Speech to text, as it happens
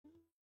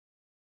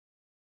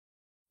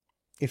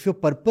if your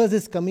purpose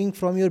is coming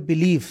from your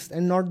beliefs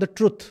and not the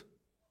truth,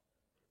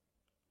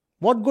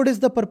 what good is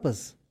the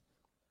purpose?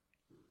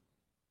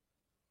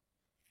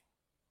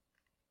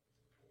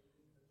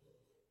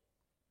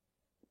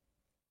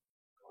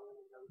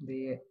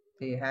 They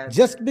have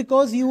Just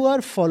because you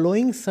are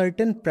following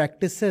certain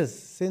practices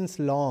since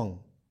long,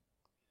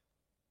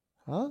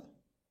 huh?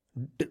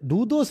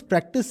 Do those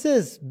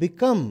practices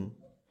become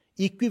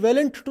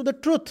equivalent to the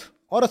truth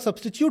or a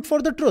substitute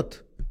for the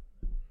truth?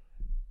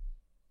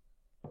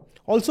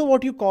 Also,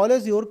 what you call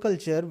as your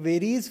culture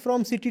varies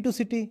from city to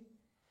city.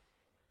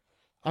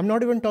 I'm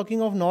not even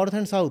talking of north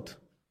and south.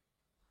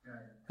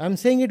 I'm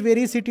saying it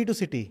varies city to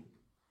city.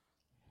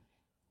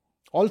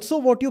 Also,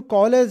 what you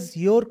call as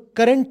your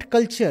current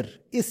culture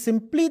is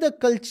simply the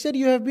culture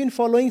you have been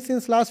following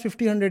since last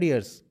 50-100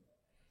 years.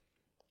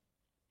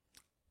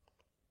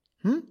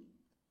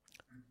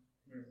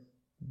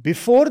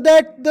 Before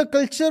that, the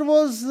culture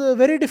was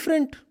very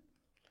different.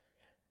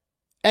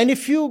 And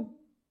if you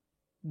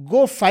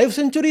go 5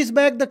 centuries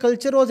back, the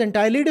culture was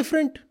entirely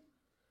different.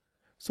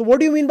 So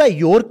what do you mean by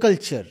your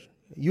culture?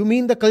 You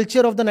mean the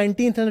culture of the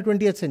 19th and the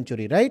 20th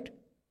century, right?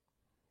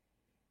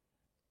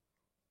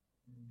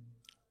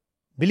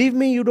 Believe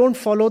me, you don't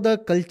follow the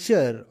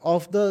culture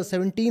of the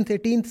 17th,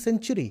 18th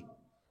century.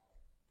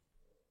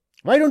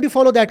 Why don't you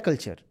follow that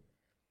culture?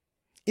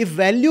 If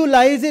value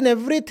lies in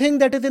everything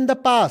that is in the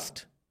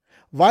past,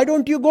 why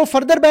don't you go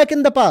further back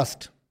in the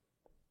past?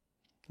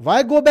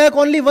 Why go back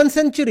only 1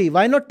 century?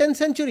 Why not 10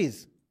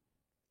 centuries?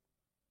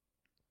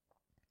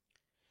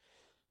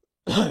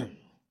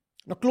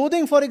 Now,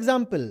 clothing, for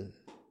example,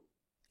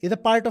 is a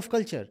part of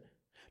culture.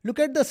 Look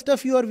at the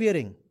stuff you are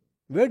wearing.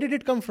 Where did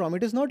it come from?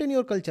 It is not in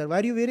your culture.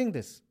 Why are you wearing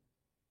this?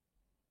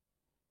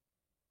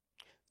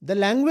 The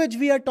language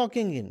we are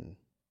talking in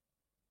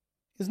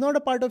is not a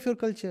part of your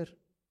culture.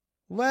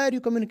 Why are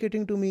you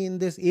communicating to me in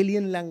this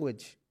alien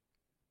language?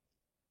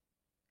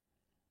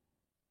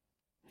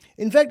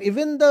 In fact,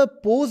 even the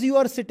pose you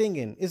are sitting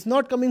in is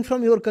not coming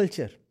from your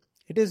culture.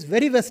 It is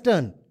very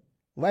Western.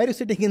 Why are you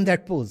sitting in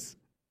that pose?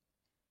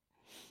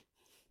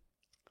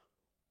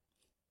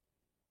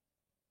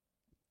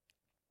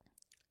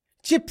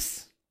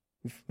 Chips.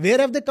 Where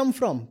have they come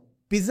from?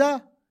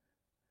 Pizza?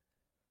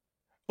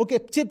 Okay,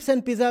 chips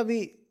and pizza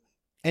we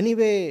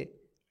anyway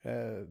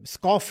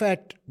scoff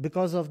at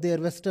because of their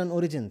Western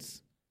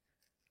origins.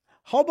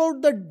 How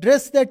about the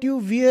dress that you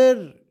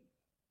wear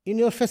in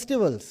your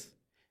festivals?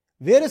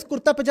 Where is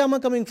kurta pajama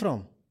coming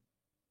from?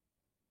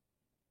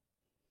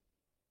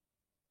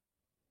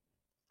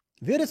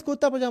 Where is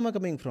kurta pajama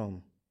coming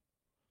from?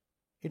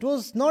 It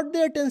was not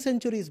there 10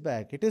 centuries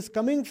back. It is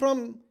coming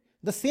from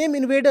the same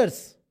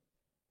invaders.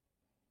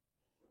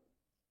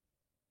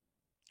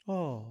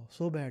 Oh,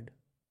 so bad.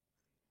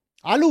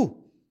 Aloo,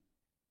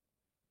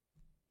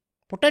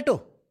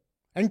 potato,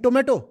 and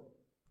tomato.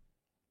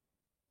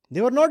 They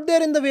were not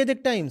there in the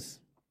Vedic times.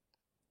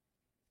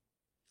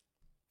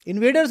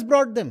 Invaders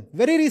brought them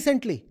very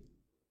recently,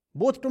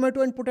 both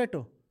tomato and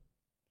potato.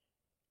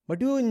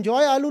 But you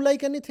enjoy aloo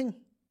like anything.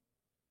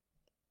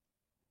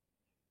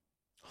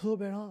 So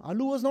bad, huh?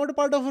 Aloo was not a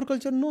part of our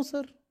culture. No,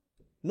 sir.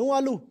 No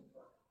aloo.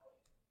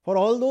 For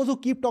all those who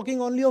keep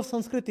talking only of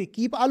Sanskriti,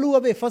 keep aloo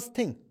away, first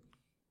thing.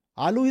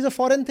 Aloo is a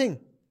foreign thing.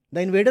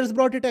 The invaders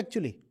brought it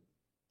actually.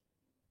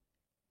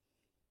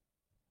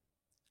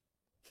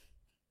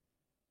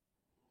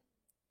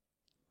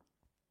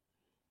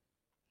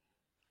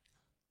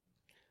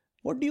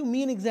 What do you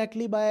mean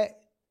exactly by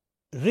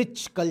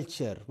rich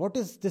culture? What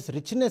is this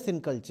richness in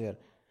culture?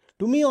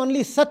 To me,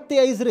 only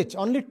Satya is rich,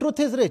 only truth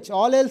is rich,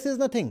 all else is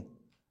nothing.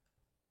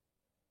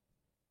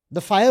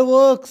 The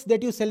fireworks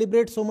that you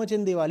celebrate so much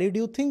in Diwali,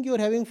 do you think you are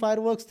having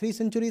fireworks 3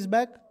 centuries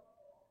back?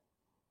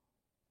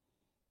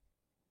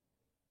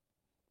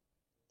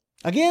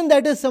 Again,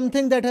 that is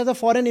something that has a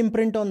foreign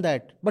imprint on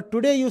that. But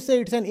today you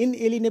say it's an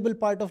inalienable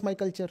part of my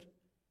culture.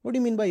 What do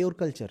you mean by your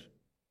culture?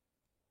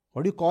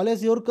 What you call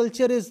as your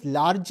culture is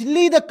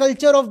largely the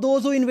culture of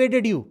those who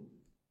invaded you.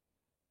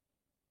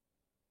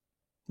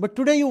 But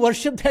today you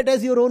worship that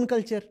as your own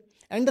culture.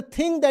 And the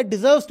thing that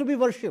deserves to be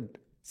worshipped,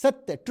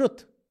 Satya,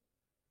 truth,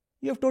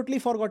 you have totally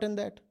forgotten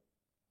that.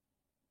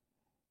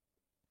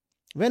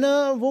 When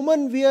a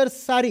woman wears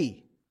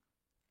sari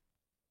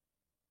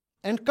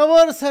and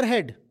covers her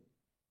head,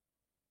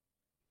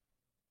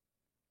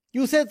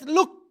 you say,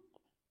 look,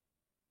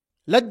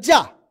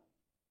 lajja,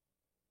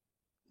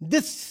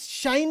 this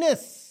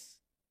shyness,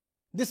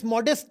 this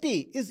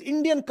modesty is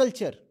Indian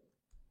culture.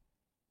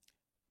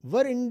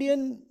 Were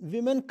Indian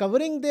women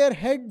covering their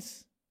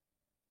heads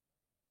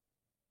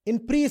in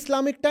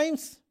pre-Islamic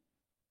times?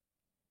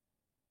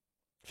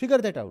 Figure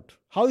that out.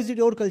 How is it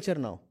your culture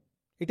now?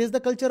 It is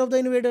the culture of the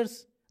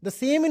invaders. The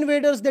same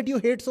invaders that you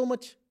hate so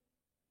much.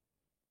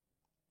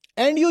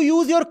 And you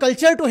use your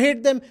culture to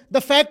hate them. The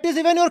fact is,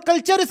 even your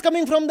culture is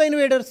coming from the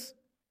invaders.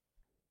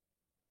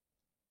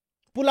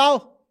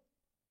 Pulao.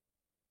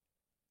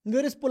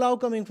 Where is pulao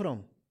coming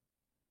from?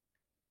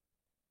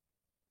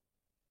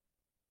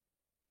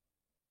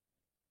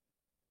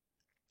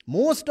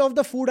 Most of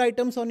the food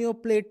items on your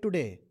plate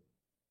today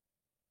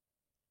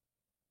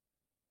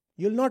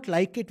You'll not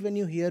like it when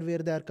you hear where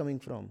they are coming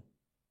from.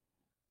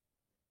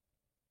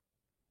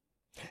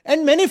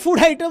 And many food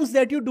items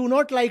that you do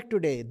not like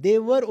today, they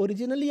were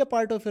originally a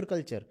part of your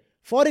culture.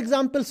 For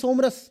example,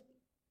 somras.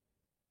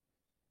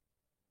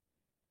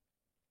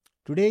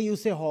 Today you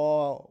say,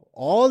 oh,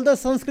 all the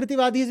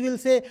Sanskritiwadis will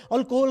say,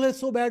 alcohol is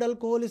so bad,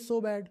 alcohol is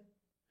so bad.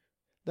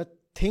 The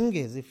thing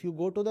is, if you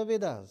go to the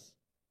Vedas,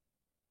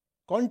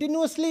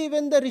 continuously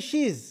even the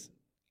rishis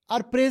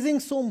are praising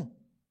som.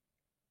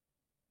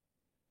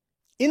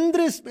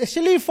 Indra is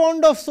especially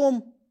fond of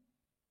som.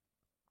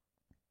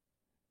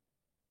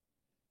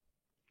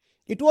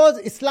 It was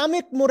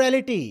Islamic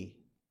morality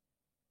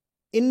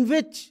in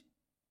which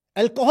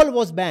alcohol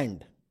was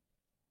banned.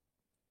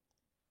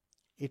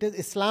 It is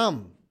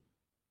Islam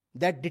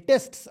that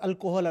detests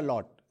alcohol a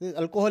lot.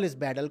 Alcohol is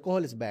bad,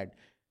 alcohol is bad.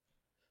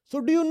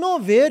 So do you know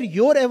where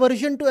your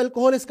aversion to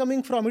alcohol is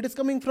coming from? It is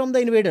coming from the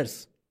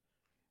invaders.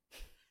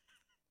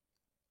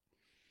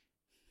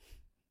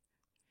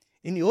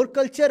 In your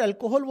culture,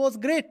 alcohol was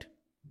great.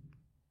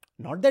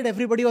 Not that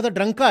everybody was a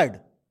drunkard,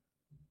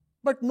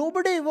 but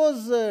nobody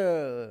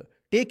was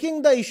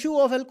taking the issue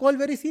of alcohol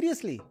very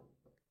seriously.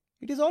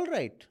 It is all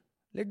right.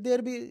 Let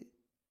there be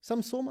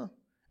some soma.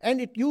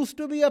 And it used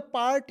to be a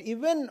part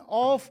even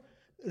of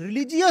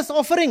religious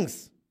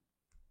offerings.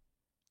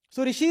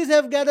 So rishis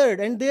have gathered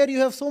and there you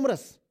have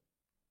somras.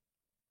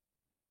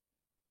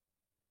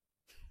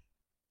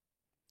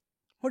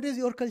 What is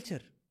your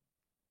culture?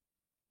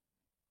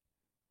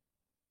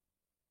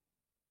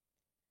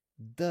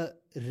 The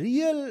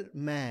real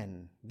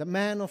man, the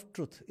man of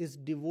truth, is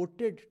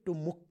devoted to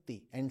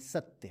mukti and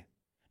satya,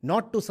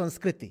 not to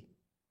Sanskriti.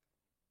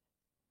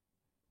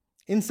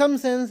 In some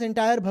sense,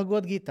 entire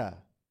Bhagavad Gita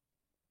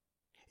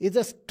is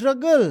a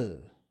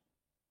struggle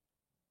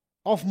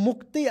of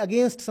mukti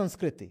against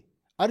Sanskriti.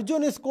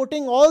 Arjun is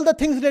quoting all the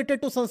things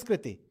related to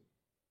Sanskriti.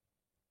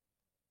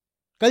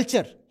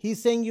 Culture. He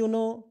is saying,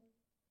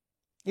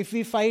 if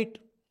we fight,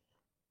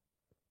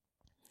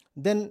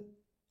 then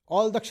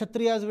all the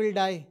Kshatriyas will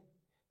die.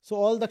 So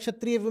all the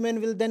Kshatriya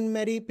women will then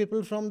marry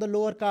people from the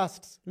lower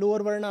castes, lower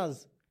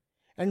Varnas.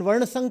 And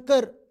Varna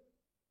Sankar,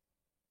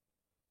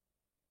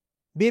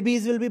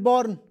 babies will be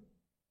born.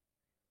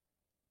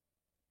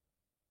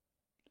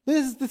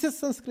 This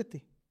is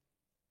Sanskriti.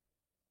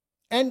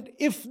 And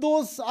if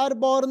those are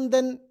born,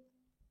 then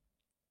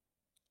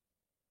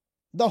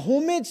the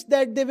homage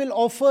that they will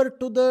offer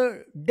to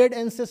the dead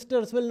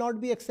ancestors will not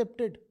be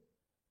accepted.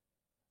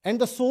 And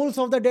the souls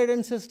of the dead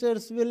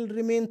ancestors will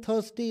remain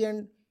thirsty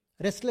and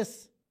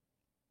restless.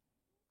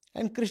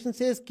 And Krishna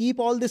says,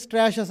 keep all this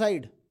trash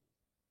aside.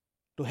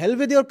 To hell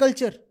with your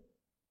culture.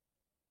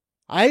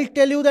 I'll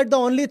tell you that the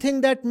only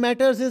thing that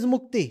matters is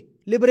mukti,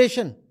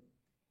 liberation.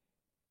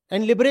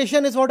 And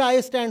liberation is what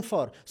I stand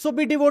for. So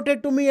be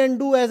devoted to me and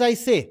do as I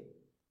say.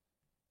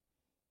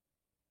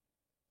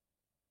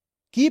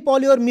 Keep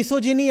all your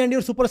misogyny and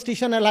your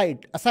superstition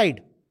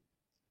aside.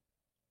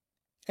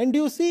 And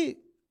do you see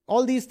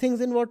all these things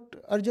in what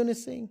Arjun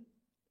is saying?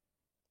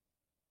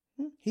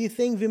 He is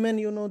saying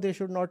women, they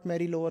should not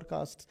marry lower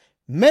castes.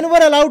 Men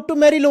were allowed to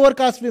marry lower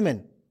caste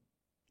women.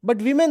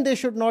 But women, they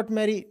should not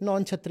marry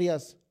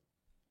non-Kshatriyas.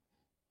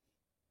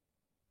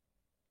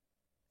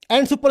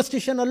 And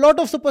superstition, a lot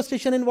of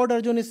superstition in what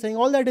Arjun is saying.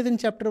 All that is in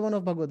chapter 1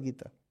 of Bhagavad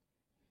Gita.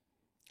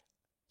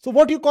 So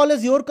what you call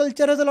as your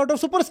culture has a lot of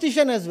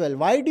superstition as well.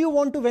 Why do you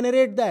want to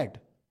venerate that?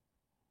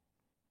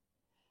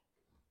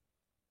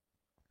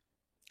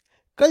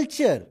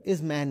 Culture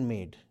is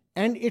man-made.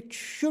 And it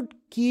should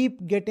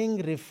keep getting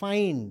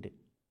refined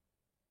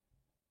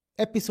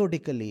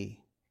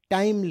episodically,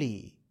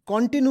 timely,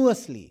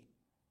 continuously,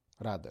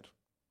 rather.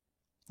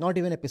 Not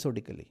even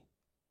episodically.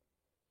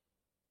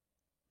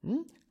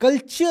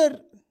 Culture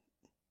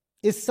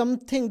is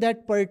something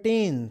that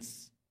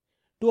pertains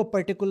to a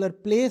particular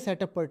place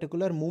at a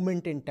particular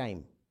moment in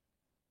time.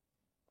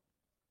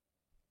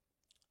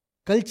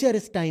 Culture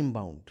is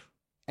time-bound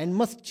and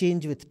must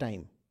change with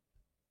time.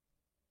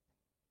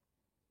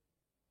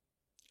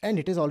 And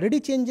it is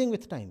already changing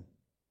with time.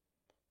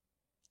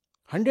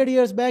 100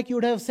 years back, you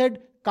would have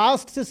said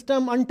caste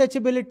system,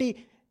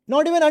 untouchability.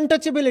 Not even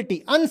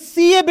untouchability,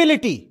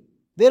 unseeability.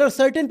 There are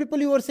certain people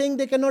you were saying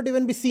they cannot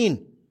even be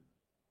seen.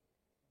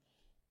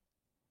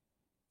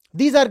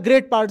 These are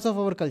great parts of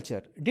our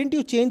culture. Didn't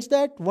you change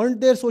that? Weren't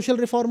there social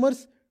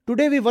reformers?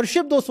 Today we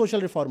worship those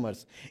social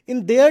reformers.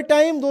 In their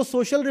time, those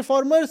social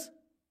reformers,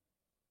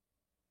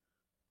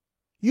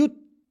 you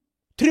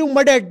threw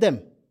mud at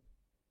them.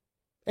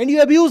 And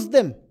you abused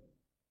them.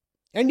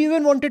 And you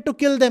even wanted to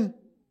kill them.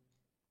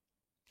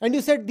 And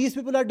you said these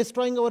people are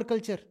destroying our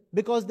culture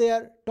because they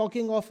are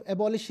talking of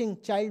abolishing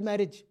child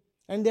marriage.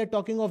 And they are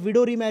talking of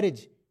widow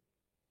remarriage.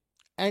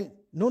 And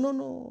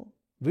no.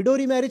 Widow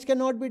remarriage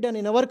cannot be done.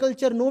 In our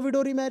culture, no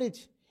widow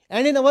remarriage.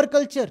 And in our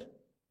culture,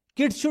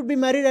 kids should be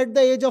married at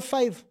the age of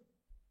 5.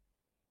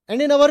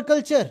 And in our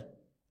culture,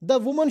 the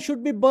woman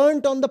should be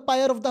burnt on the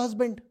pyre of the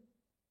husband.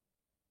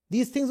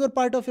 These things were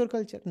part of your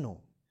culture.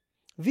 No.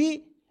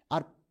 We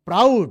are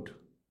proud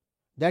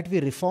that we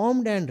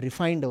reformed and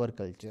refined our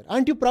culture.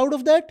 Aren't you proud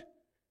of that?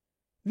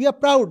 We are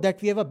proud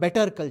that we have a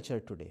better culture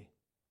today.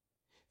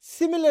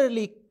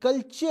 Similarly,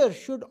 culture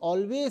should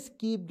always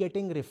keep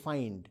getting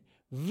refined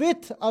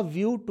with a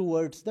view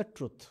towards the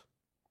truth.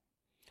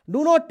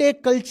 Do not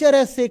take culture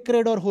as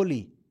sacred or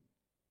holy.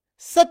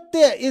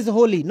 Satya is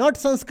holy, not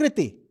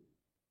Sanskriti.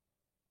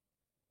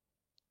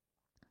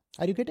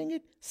 Are you getting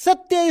it?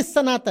 Satya is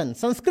Sanatan.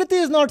 Sanskriti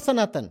is not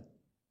Sanatan.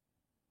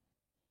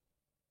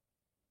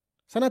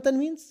 Sanatan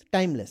means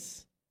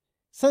timeless.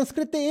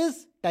 Sanskriti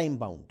is time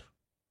bound.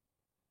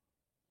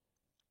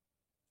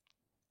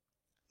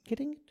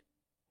 Getting it?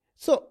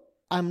 So,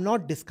 I'm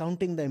not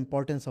discounting the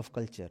importance of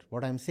culture.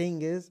 What I'm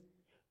saying is,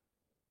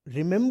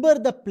 remember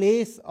the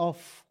place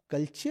of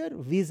culture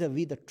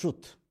vis-a-vis the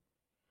truth.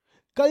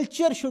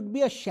 Culture should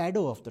be a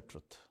shadow of the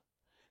truth.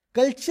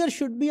 Culture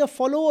should be a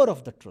follower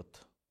of the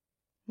truth.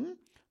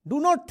 Do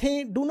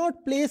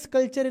not place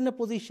culture in a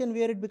position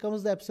where it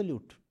becomes the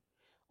absolute.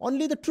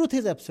 Only the truth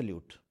is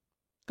absolute.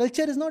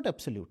 Culture is not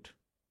absolute.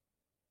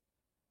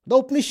 The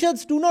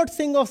Upanishads do not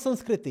sing of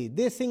Sanskriti,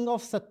 they sing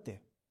of Satya.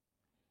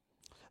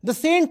 The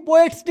saint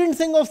poets didn't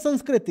sing of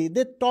Sanskriti,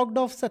 they talked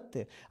of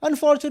Satya.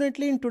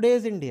 Unfortunately, in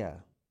today's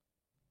India,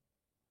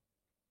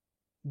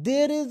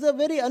 there is a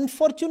very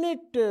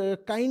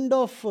unfortunate kind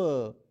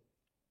of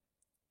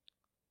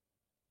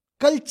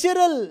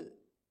cultural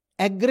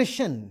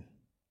aggression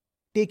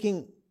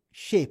taking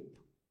shape.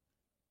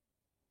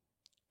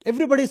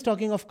 Everybody is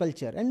talking of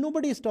culture and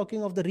nobody is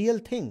talking of the real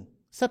thing,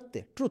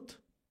 Satya, truth.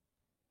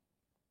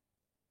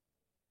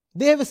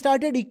 They have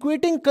started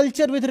equating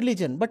culture with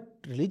religion, but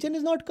religion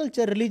is not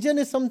culture. Religion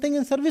is something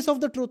in service of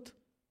the truth.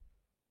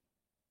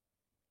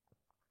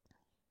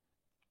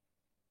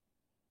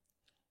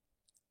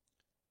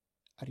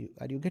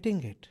 Are you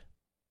getting it?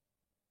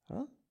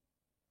 Huh?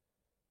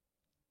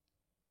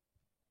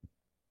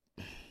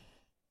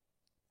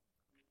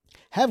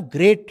 Have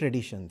great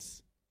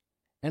traditions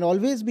and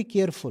always be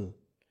careful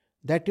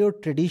that your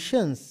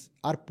traditions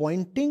are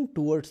pointing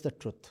towards the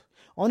truth.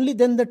 Only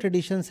then the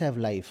traditions have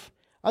life.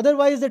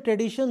 Otherwise, the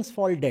traditions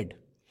fall dead.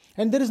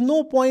 And there is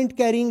no point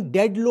carrying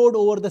dead load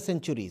over the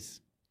centuries.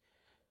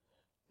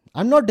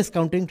 I'm not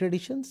discounting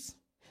traditions.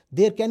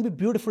 There can be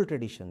beautiful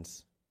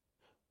traditions.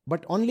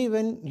 But only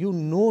when you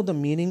know the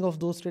meaning of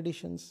those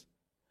traditions.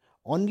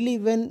 Only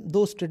when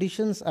those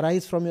traditions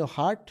arise from your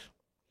heart.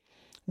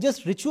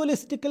 Just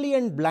ritualistically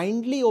and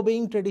blindly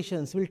obeying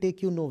traditions will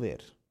take you nowhere.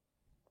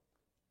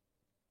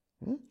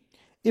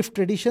 If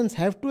traditions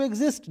have to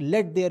exist,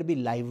 let there be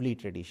lively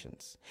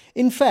traditions.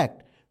 In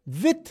fact,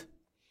 with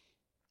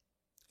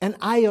an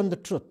eye on the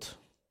truth,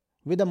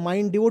 with a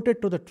mind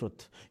devoted to the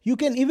truth, you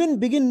can even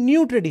begin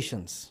new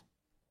traditions.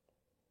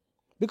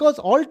 Because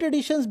all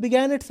traditions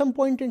began at some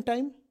point in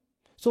time.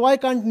 So why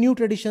can't new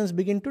traditions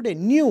begin today?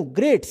 New,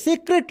 great,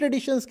 sacred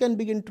traditions can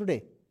begin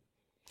today.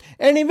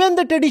 And even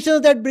the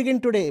traditions that begin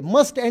today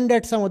must end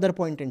at some other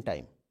point in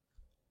time.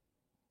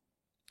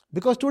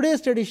 Because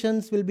today's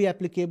traditions will be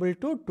applicable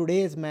to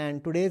today's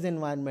man, today's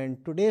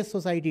environment, today's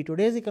society,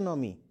 today's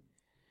economy.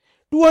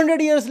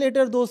 200 years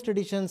later, those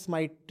traditions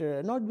might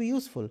not be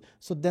useful.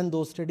 So then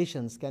those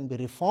traditions can be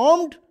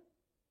reformed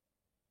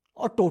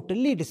or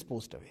totally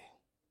disposed away.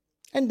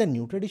 And the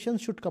new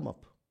traditions should come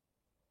up.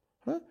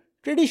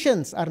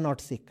 Traditions are not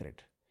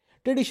sacred.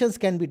 Traditions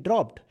can be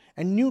dropped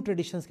and new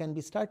traditions can be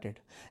started.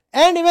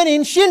 And even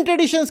ancient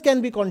traditions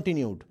can be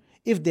continued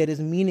if there is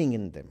meaning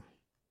in them.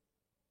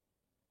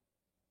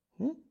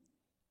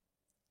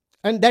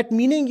 And that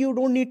meaning you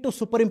don't need to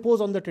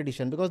superimpose on the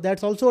tradition, because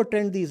that's also a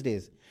trend these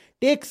days.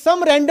 Take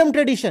some random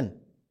tradition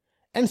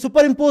and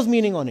superimpose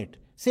meaning on it.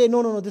 Say,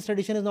 no, this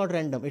tradition is not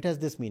random. It has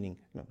this meaning.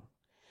 No.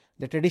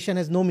 The tradition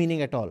has no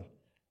meaning at all.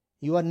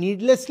 You are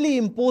needlessly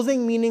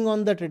imposing meaning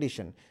on the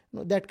tradition.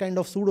 No, that kind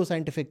of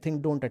pseudo-scientific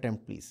thing don't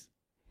attempt, please.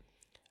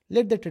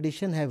 Let the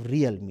tradition have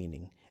real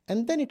meaning,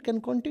 and then it can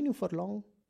continue for long.